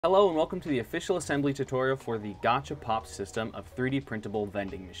Hello and welcome to the official assembly tutorial for the GachaPop system of 3D printable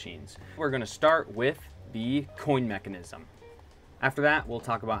vending machines. We're going to start with the coin mechanism. After that, we'll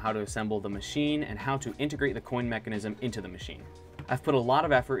talk about how to assemble the machine and how to integrate the coin mechanism into the machine. I've put a lot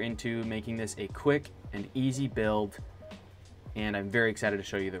of effort into making this a quick and easy build, and I'm very excited to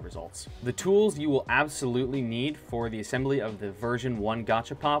show you the results. The tools you will absolutely need for the assembly of the version 1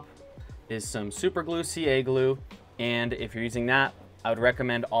 GachaPop is some super glue, CA glue, and if you're using that, I would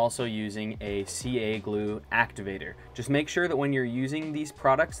recommend also using a CA glue activator. Just make sure that when you're using these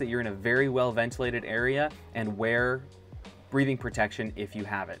products that you're in a very well ventilated area and wear breathing protection if you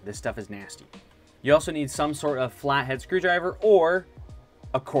have it. This stuff is nasty. You also need some sort of flathead screwdriver or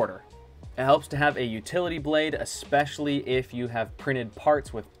a quarter. It helps to have a utility blade, especially if you have printed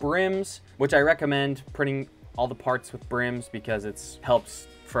parts with brims, which I recommend printing all the parts with brims because it helps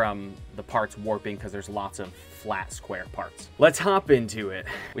from the parts warping because there's lots of flat square parts. Let's hop into it.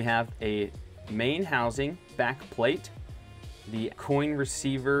 We have a main housing back plate, the coin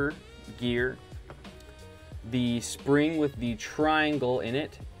receiver gear, the spring with the triangle in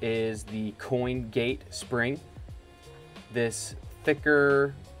it is the coin gate spring. This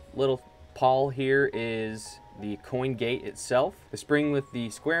thicker little pawl here is the coin gate itself. The spring with the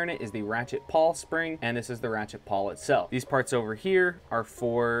square in it is the ratchet pawl spring, and this is the ratchet pawl itself. These parts over here are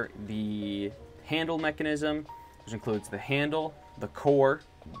for the handle mechanism, which includes the handle, the core,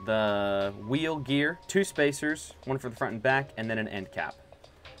 the wheel gear, two spacers, one for the front and back, and then an end cap.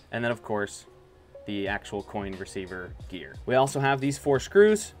 And then of course, the actual coin receiver gear. We also have these 4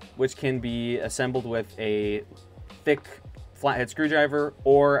 screws, which can be assembled with a thick flathead screwdriver,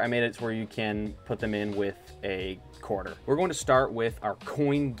 or I made it where you can put them in with a quarter. We're going to start with our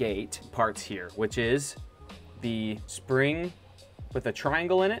coin gate parts here, which is the spring with a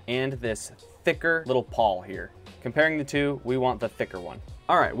triangle in it and this thicker little pawl here. Comparing the two, we want the thicker one.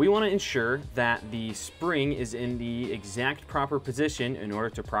 All right, we want to ensure that the spring is in the exact proper position in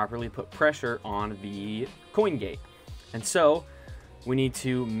order to properly put pressure on the coin gate. And so we need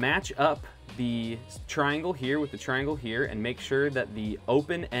to match up the triangle here with the triangle here and make sure that the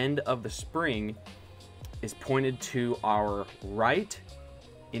open end of the spring is pointed to our right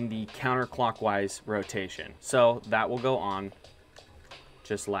in the counterclockwise rotation. So that will go on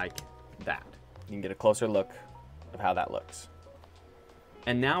just like that. You can get a closer look of how that looks.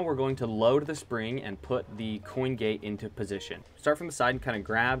 And now we're going to load the spring and put the coin gate into position. Start from the side and kind of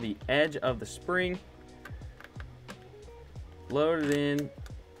grab the edge of the spring, load it in,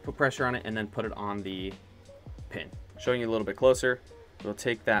 put pressure on it, and then put it on the pin. Showing you a little bit closer, we'll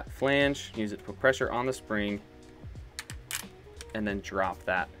take that flange, use it to put pressure on the spring, and then drop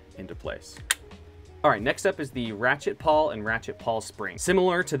that into place. All right, next up is the ratchet pawl and ratchet pawl spring.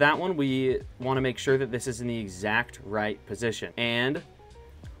 Similar to that one, we want to make sure that this is in the exact right position. And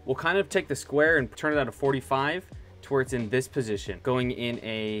we'll kind of take the square and turn it at a 45 to where it's in this position, going in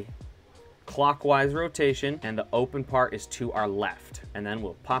a clockwise rotation, and the open part is to our left. And then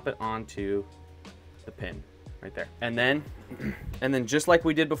we'll pop it onto the pin right there. And then just like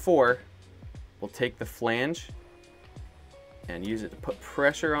we did before, we'll take the flange and use it to put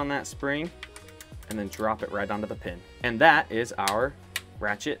pressure on that spring and then drop it right onto the pin. And that is our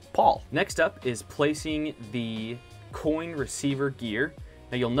ratchet pawl. Next up is placing the coin receiver gear.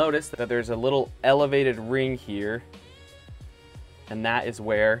 Now you'll notice that there's a little elevated ring here, and that is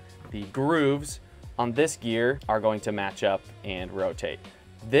where the grooves on this gear are going to match up and rotate.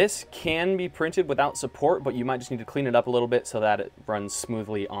 This can be printed without support, but you might just need to clean it up a little bit so that it runs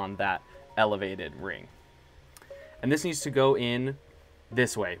smoothly on that elevated ring. And this needs to go in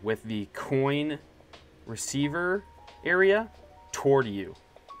this way with the coin receiver area toward you.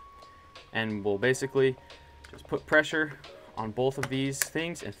 And we'll basically just put pressure on both of these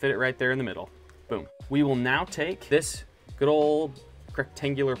things and fit it right there in the middle. Boom. We will now take this good old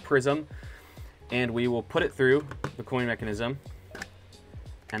rectangular prism and we will put it through the coin mechanism,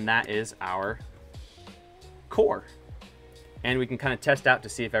 and that is our core. And we can kind of test out to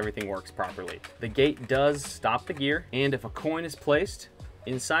see if everything works properly. The gate does stop the gear, and if a coin is placed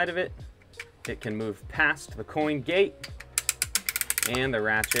inside of it, it can move past the coin gate and the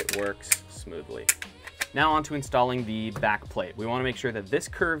ratchet works smoothly. Now on to installing the back plate. We want to make sure that this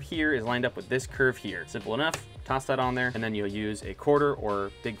curve here is lined up with this curve here. Simple enough. Toss that on there, and then you'll use a quarter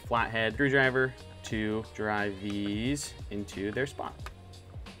or big flathead screwdriver to drive these into their spot.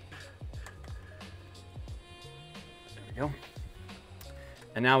 There we go.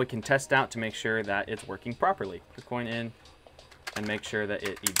 And now we can test out to make sure that it's working properly. Put the coin in and make sure that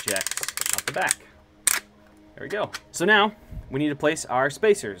it ejects out the back. There we go. So now we need to place our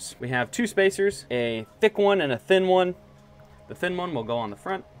spacers. We have 2 spacers, a thick one and a thin one. The thin one will go on the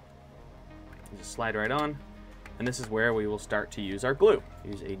front, Just slide right on. And this is where we will start to use our glue.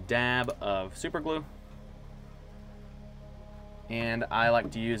 Use a dab of super glue. And I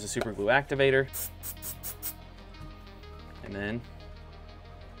like to use a super glue activator. And then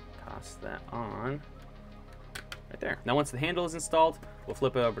toss that on right there. Now once the handle is installed, we'll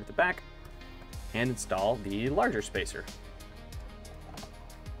flip it over to the back and install the larger spacer.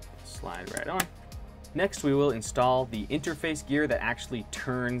 Slide right on. Next, we will install the interface gear that actually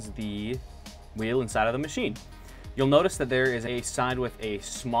turns the wheel inside of the machine. You'll notice that there is a side with a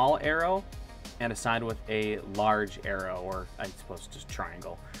small arrow and a side with a large arrow, or I suppose just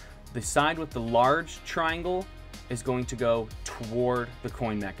triangle. The side with the large triangle is going to go toward the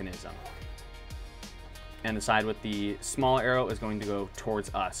coin mechanism. And the side with the small arrow is going to go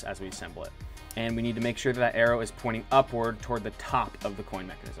towards us as we assemble it. And we need to make sure that that arrow is pointing upward toward the top of the coin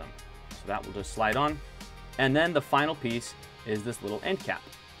mechanism. So that will just slide on. And then the final piece is this little end cap.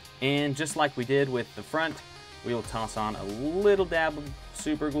 And just like we did with the front, we will toss on a little dab of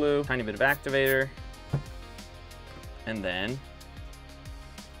super glue, tiny bit of activator, and then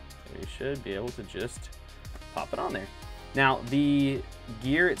we should be able to just pop it on there. Now, the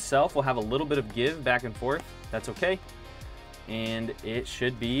gear itself will have a little bit of give back and forth. That's okay. And it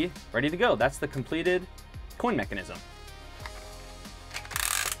should be ready to go. That's the completed coin mechanism.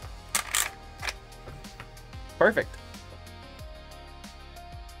 Perfect.